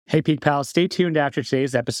Hey, Peak Pals, stay tuned after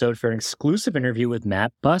today's episode for an exclusive interview with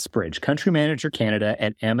Matt Busbridge, Country Manager Canada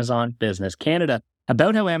at Amazon Business Canada,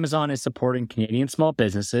 about how Amazon is supporting Canadian small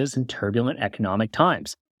businesses in turbulent economic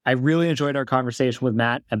times. I really enjoyed our conversation with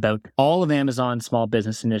Matt about all of Amazon's small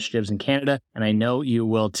business initiatives in Canada, and I know you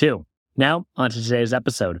will too. Now, on to today's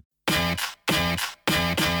episode.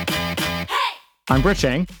 I'm Britt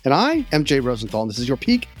Chang. And I am Jay Rosenthal, and this is your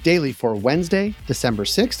Peak Daily for Wednesday, December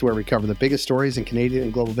 6th, where we cover the biggest stories in Canadian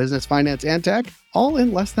and global business, finance, and tech, all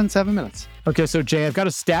in less than 7 minutes. Okay, so Jay, I've got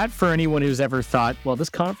a stat for anyone who's ever thought, well, this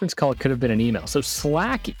conference call could have been an email. So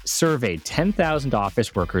Slack surveyed 10,000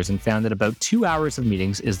 office workers and found that about 2 hours of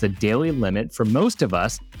meetings is the daily limit for most of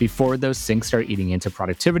us before those sinks start eating into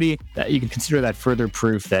productivity. You can consider that further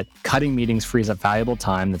proof that cutting meetings frees up valuable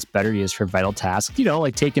time that's better used for vital tasks,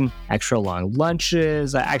 like taking extra long lunches. Getting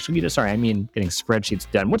spreadsheets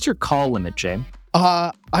done. What's your call limit, Jay?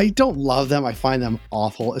 I don't love them. I find them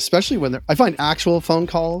awful, especially when I find actual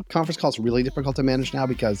conference calls really difficult to manage now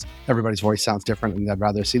because everybody's voice sounds different and I'd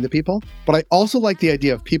rather see the people. But I also like the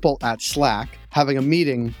idea of people at Slack having a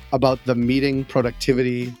meeting about the meeting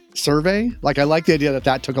productivity survey. I like the idea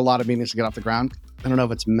that took a lot of meetings to get off the ground. I don't know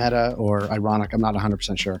if it's meta or ironic. I'm not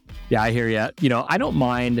 100% sure. Yeah, I hear you. I don't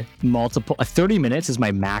mind 30 minutes is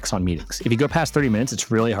my max on meetings. If you go past 30 minutes,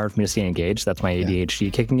 it's really hard for me to stay engaged. That's my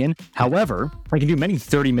ADHD kicking in. However, I can do many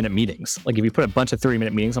 30-minute meetings. If you put a bunch of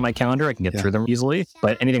 30-minute meetings on my calendar, I can get through them easily.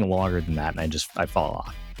 But anything longer than that, I fall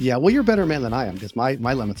off. Yeah, well, you're a better man than I am because my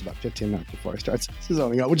limit's about 15 minutes before I start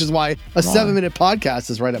zoning out, which is why a 7-minute podcast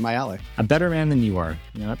is right up my alley. A better man than you are.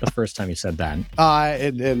 Not the first time you said that.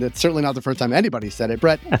 And it's certainly not the first time anybody said it.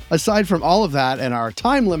 Brett, aside from all of that and our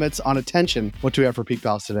time limits on attention, what do we have for Peak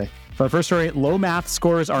Pals today? For our first story, low math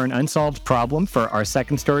scores are an unsolved problem. For our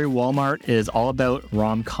second story, Walmart is all about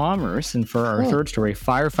Rom-commerce. And for our third story,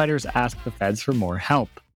 firefighters ask the feds for more help.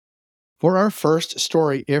 For our first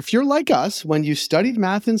story, if you're like us, when you studied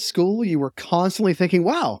math in school, you were constantly thinking,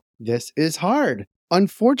 wow, this is hard.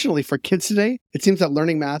 Unfortunately for kids today, it seems that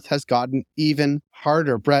learning math has gotten even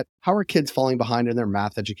harder. Brett, how are kids falling behind in their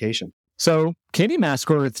math education? So, Canadian math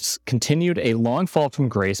scores continued a long fall from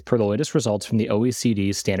grace per the latest results from the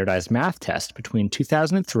OECD's standardized math test. Between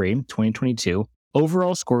 2003 and 2022,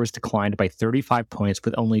 overall scores declined by 35 points,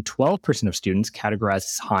 with only 12% of students categorized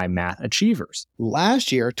as high math achievers.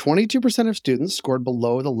 Last year, 22% of students scored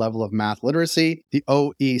below the level of math literacy the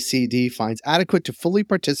OECD finds adequate to fully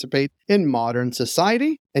participate in modern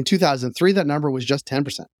society. In 2003, that number was just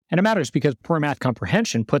 10%. And it matters because poor math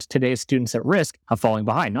comprehension puts today's students at risk of falling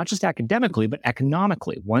behind, not just academically, but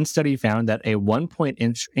economically. One study found that a 1-point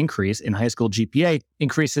increase in high school GPA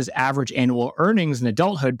increases average annual earnings in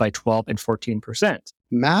adulthood by 12 and 14%.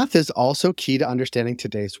 Math is also key to understanding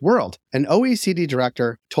today's world. An OECD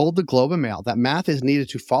director told the Globe and Mail that math is needed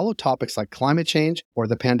to follow topics like climate change or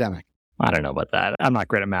the pandemic. I don't know about that. I'm not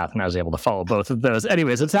great at math, and I was able to follow both of those.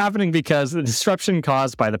 Anyways, it's happening because the disruption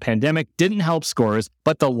caused by the pandemic didn't help scores,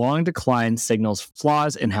 but the long decline signals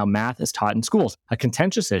flaws in how math is taught in schools. A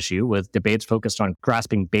contentious issue with debates focused on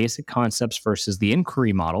grasping basic concepts versus the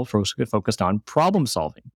inquiry model focused on problem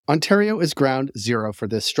solving. Ontario is ground zero for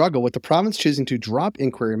this struggle, with the province choosing to drop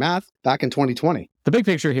inquiry math back in 2020. The big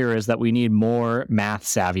picture here is that we need more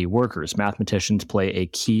math-savvy workers. Mathematicians play a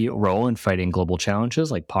key role in fighting global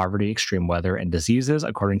challenges like poverty, extreme weather, and diseases,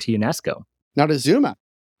 according to UNESCO. Now to zoom out.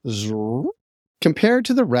 Compared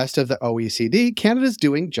to the rest of the OECD, Canada's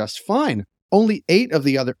doing just fine. Only 8 of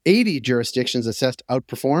the other 80 jurisdictions assessed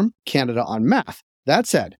outperform Canada on math. That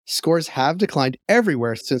said, scores have declined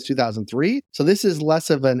everywhere since 2003, so this is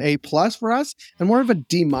less of an A+ for us and more of a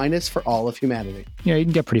D- for all of humanity. You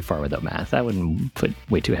can get pretty far without math. I wouldn't put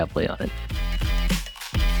way too heavily on it.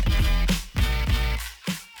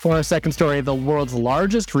 For our second story, the world's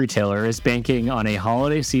largest retailer is banking on a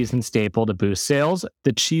holiday season staple to boost sales,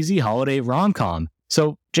 the cheesy holiday rom-com.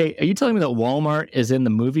 So, Jay, are you telling me that Walmart is in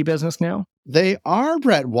the movie business now? They are,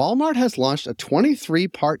 Brett. Walmart has launched a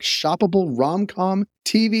 23-part shoppable rom-com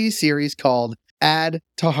TV series called Add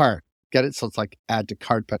to Heart. Get it? So it's like add to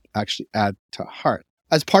cart, but actually add to heart.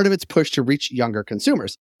 As part of its push to reach younger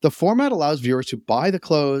consumers, the format allows viewers to buy the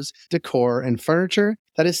clothes, decor, and furniture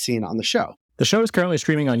that is seen on the show. The show is currently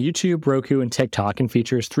streaming on YouTube, Roku, and TikTok and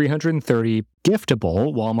features 330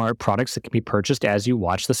 giftable Walmart products that can be purchased as you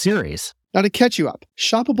watch the series. Now, to catch you up,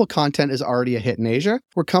 shoppable content is already a hit in Asia,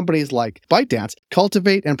 where companies like ByteDance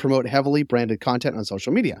cultivate and promote heavily branded content on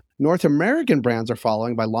social media. North American brands are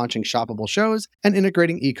following by launching shoppable shows and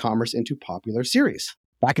integrating e-commerce into popular series.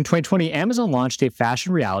 Back in 2020, Amazon launched a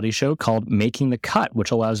fashion reality show called Making the Cut,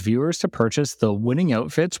 which allows viewers to purchase the winning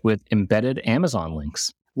outfits with embedded Amazon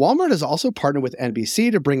links. Walmart has also partnered with NBC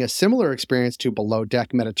to bring a similar experience to Below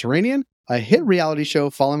Deck Mediterranean, a hit reality show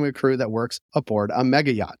following a crew that works aboard a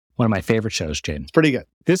mega yacht. One of my favorite shows, Jane. It's pretty good.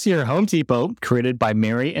 This year, Home Depot created by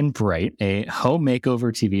Mary and Bright, a home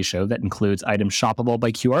makeover TV show that includes items shoppable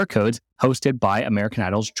by QR codes, hosted by American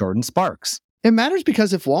Idol's Jordan Sparks. It matters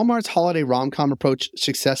because if Walmart's holiday rom-com approach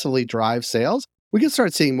successfully drives sales, we can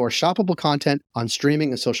start seeing more shoppable content on streaming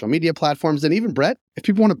and social media platforms. And even, Brett, if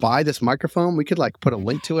people want to buy this microphone, we could put a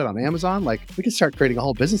link to it on Amazon. We could start creating a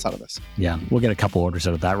whole business out of this. Yeah, we'll get a couple orders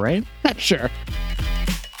out of that, right? Sure.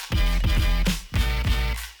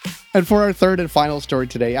 And for our third and final story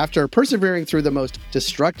today, after persevering through the most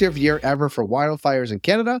destructive year ever for wildfires in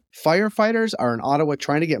Canada, firefighters are in Ottawa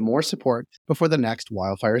trying to get more support before the next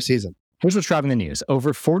wildfire season. Here's what's driving the news.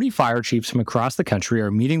 Over 40 fire chiefs from across the country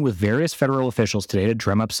are meeting with various federal officials today to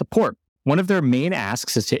drum up support. One of their main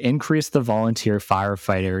asks is to increase the volunteer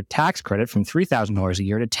firefighter tax credit from $3,000 a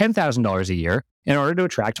year to $10,000 a year in order to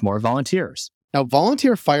attract more volunteers. Now,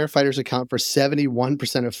 volunteer firefighters account for 71%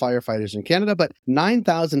 of firefighters in Canada, but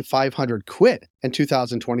 9,500 quit in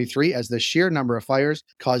 2023 as the sheer number of fires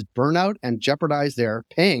caused burnout and jeopardized their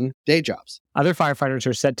paying day jobs. Other firefighters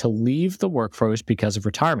are set to leave the workforce because of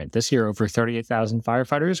retirement. This year, over 38,000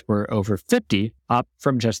 firefighters were over 50, up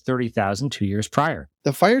from just 30,000 2 years prior.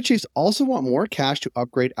 The fire chiefs also want more cash to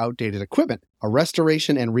upgrade outdated equipment, a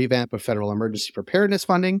restoration and revamp of federal emergency preparedness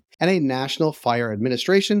funding, and a national fire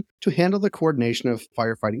administration to handle the coordination of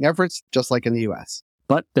firefighting efforts, just like in the U.S.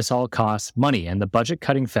 But this all costs money, and the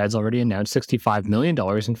budget-cutting feds already announced $65 million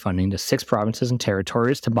in funding to 6 provinces and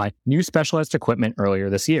territories to buy new specialized equipment earlier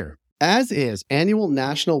this year. As is, annual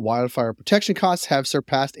national wildfire protection costs have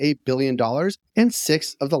surpassed $8 billion in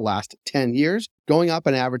 6 of the last 10 years, going up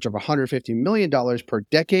an average of $150 million per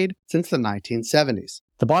decade since the 1970s.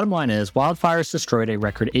 The bottom line is, wildfires destroyed a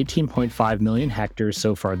record 18.5 million hectares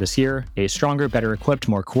so far this year. A stronger, better equipped,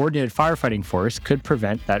 more coordinated firefighting force could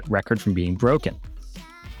prevent that record from being broken.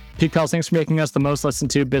 Peak Pals, thanks for making us the most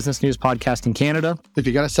listened to business news podcast in Canada. If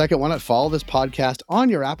you got a second, why not follow this podcast on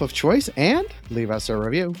your app of choice and leave us a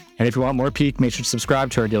review. And if you want more Peak, make sure to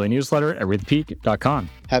subscribe to our daily newsletter at readthepeak.com.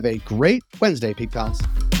 Have a great Wednesday, Peak Pals.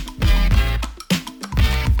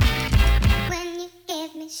 When you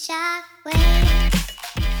give me shockwaves.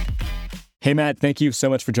 Hey, Matt, thank you so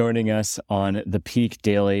much for joining us on the Peak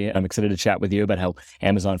Daily. I'm excited to chat with you about how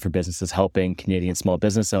Amazon for Business is helping Canadian small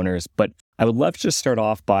business owners. But I would love to just start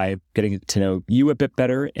off by getting to know you a bit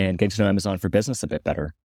better and getting to know Amazon for Business a bit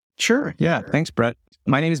better. Sure. Yeah. Thanks, Brett.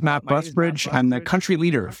 My name is Matt Busbridge. I'm the country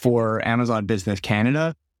leader for Amazon Business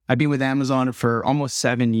Canada. I've been with Amazon for almost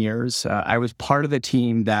 7 years. I was part of the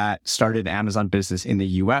team that started Amazon Business in the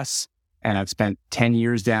US, and I've spent 10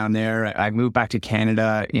 years down there. I moved back to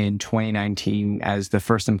Canada in 2019 as the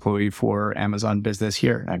first employee for Amazon Business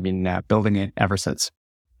here. I've been building it ever since.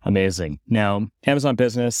 Amazing. Now, Amazon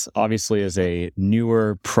Business obviously is a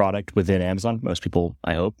newer product within Amazon. Most people,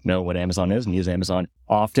 I hope, know what Amazon is and use Amazon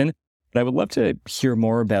often. But I would love to hear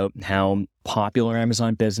more about how popular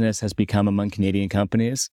Amazon Business has become among Canadian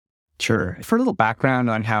companies. Sure. For a little background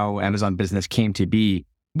on how Amazon Business came to be,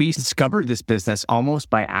 we discovered this business almost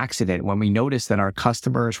by accident when we noticed that our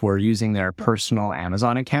customers were using their personal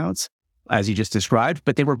Amazon accounts, as you just described,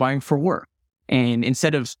 but they were buying for work. And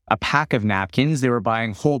instead of a pack of napkins, they were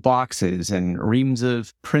buying whole boxes and reams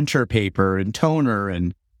of printer paper and toner.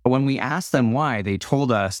 And when we asked them why, they told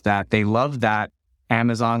us that they loved that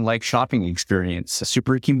Amazon-like shopping experience,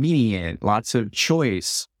 super convenient, lots of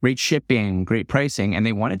choice, great shipping, great pricing, and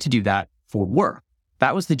they wanted to do that for work.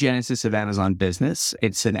 That was the genesis of Amazon Business.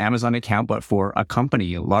 It's an Amazon account, but for a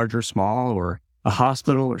company, large or small, or a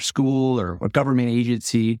hospital or school or a government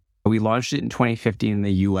agency. We launched it in 2015 in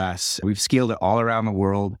the US. We've scaled it all around the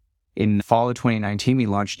world. In the fall of 2019, we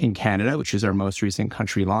launched in Canada, which is our most recent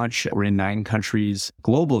country launch. We're in 9 countries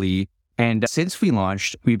globally. And since we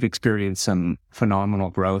launched, we've experienced some phenomenal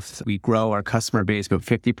growth. We grow our customer base about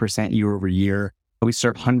 50% year over year. We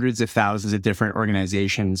serve hundreds of thousands of different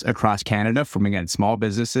organizations across Canada, from, again, small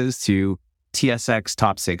businesses to TSX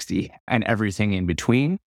Top 60 and everything in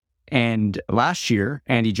between. And last year,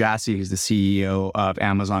 Andy Jassy, who's the CEO of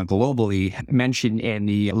Amazon globally, mentioned in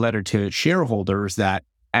the letter to shareholders that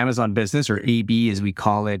Amazon Business, or AB as we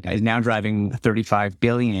call it, is now driving $35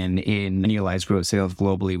 billion in annualized gross sales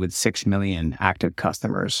globally with 6 million active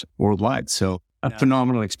customers worldwide. So a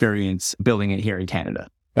phenomenal experience building it here in Canada.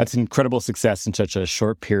 That's incredible success in such a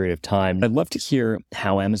short period of time. I'd love to hear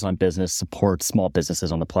how Amazon Business supports small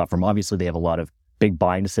businesses on the platform. Obviously, they have a lot of big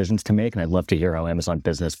buying decisions to make, and I'd love to hear how Amazon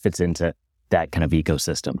Business fits into that kind of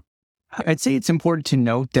ecosystem. I'd say it's important to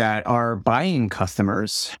note that our buying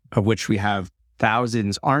customers, of which we have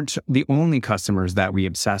thousands aren't the only customers that we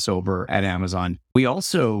obsess over at Amazon. We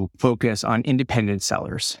also focus on independent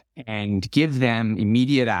sellers and give them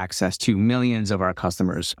immediate access to millions of our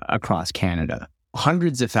customers across Canada.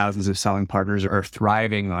 Hundreds of thousands of selling partners are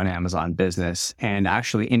thriving on Amazon Business, and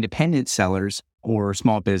actually independent sellers or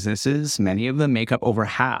small businesses, many of them make up over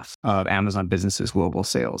half of Amazon Business's global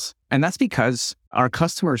sales. And that's because our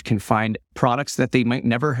customers can find products that they might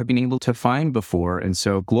never have been able to find before. And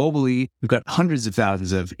so globally, we've got hundreds of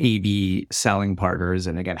thousands of AB selling partners,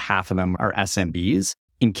 and again, half of them are SMBs.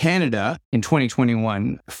 In Canada, in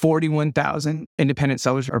 2021, 41,000 independent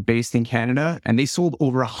sellers are based in Canada, and they sold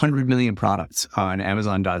over 100 million products on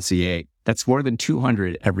Amazon.ca. That's more than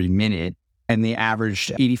 200 every minute, and they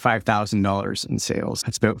averaged $85,000 in sales.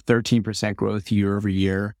 That's about 13% growth year over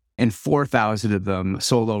year, and 4,000 of them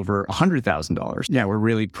sold over $100,000. Yeah, we're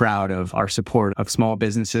really proud of our support of small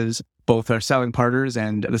businesses, both our selling partners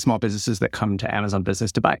and the small businesses that come to Amazon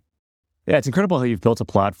Business to buy. Yeah, it's incredible how you've built a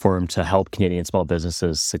platform to help Canadian small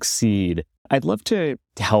businesses succeed. I'd love to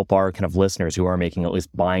help our kind of listeners who are making at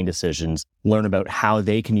least buying decisions learn about how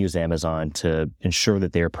they can use Amazon to ensure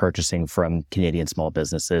that they are purchasing from Canadian small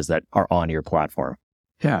businesses that are on your platform.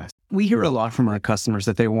 Yeah, we hear a lot from our customers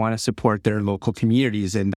that they want to support their local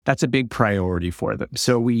communities, and that's a big priority for them.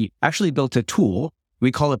 So we actually built a tool.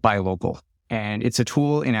 We call it Buy Local, and it's a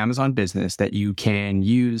tool in Amazon Business that you can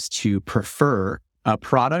use to prefer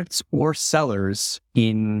products or sellers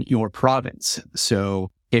in your province.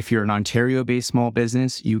 So if you're an Ontario-based small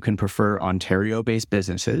business, you can prefer Ontario-based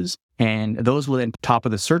businesses, and those will then top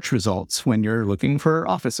of the search results when you're looking for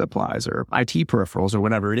office supplies or IT peripherals or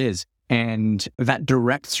whatever it is. And that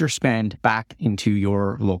directs your spend back into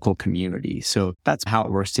your local community. So that's how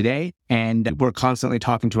it works today. And we're constantly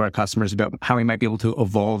talking to our customers about how we might be able to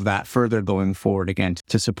evolve that further going forward, again,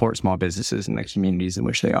 to support small businesses in the communities in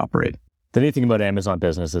which they operate. The neat thing about Amazon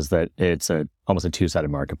Business is that it's almost a two-sided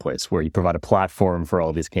marketplace where you provide a platform for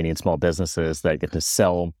all these Canadian small businesses that get to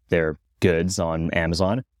sell their goods on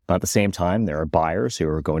Amazon. But at the same time, there are buyers who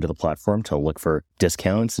are going to the platform to look for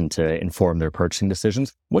discounts and to inform their purchasing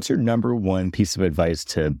decisions. What's your number one piece of advice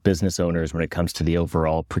to business owners when it comes to the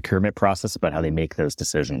overall procurement process about how they make those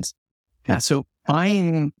decisions? Yeah, so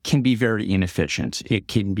buying can be very inefficient. It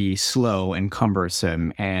can be slow and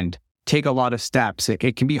cumbersome and take a lot of steps.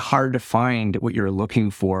 It can be hard to find what you're looking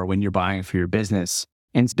for when you're buying for your business.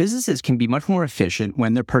 And businesses can be much more efficient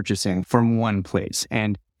when they're purchasing from one place.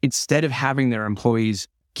 And instead of having their employees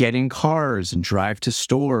get in cars and drive to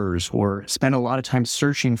stores or spend a lot of time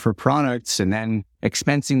searching for products and then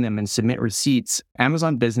expensing them and submit receipts,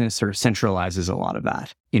 Amazon Business sort of centralizes a lot of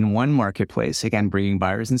that in one marketplace, again, bringing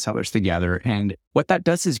buyers and sellers together. And what that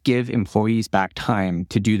does is give employees back time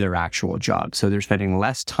to do their actual job. So they're spending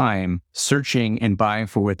less time searching and buying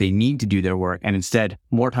for what they need to do their work, and instead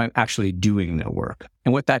more time actually doing their work.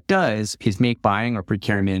 And what that does is make buying or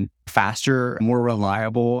procurement faster, more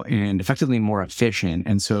reliable, and effectively more efficient.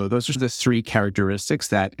 And so those are the three characteristics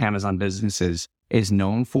that Amazon Business is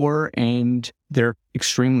known for, and they're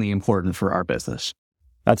extremely important for our business.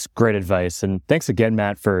 That's great advice. And thanks again,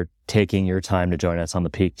 Matt, for taking your time to join us on the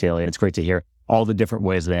Peak Daily. It's great to hear all the different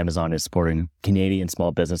ways that Amazon is supporting Canadian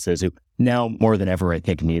small businesses who now more than ever, I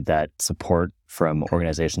think, need that support from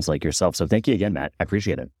organizations like yourself. So thank you again, Matt. I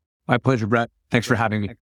appreciate it. My pleasure, Brett. Thanks for having me.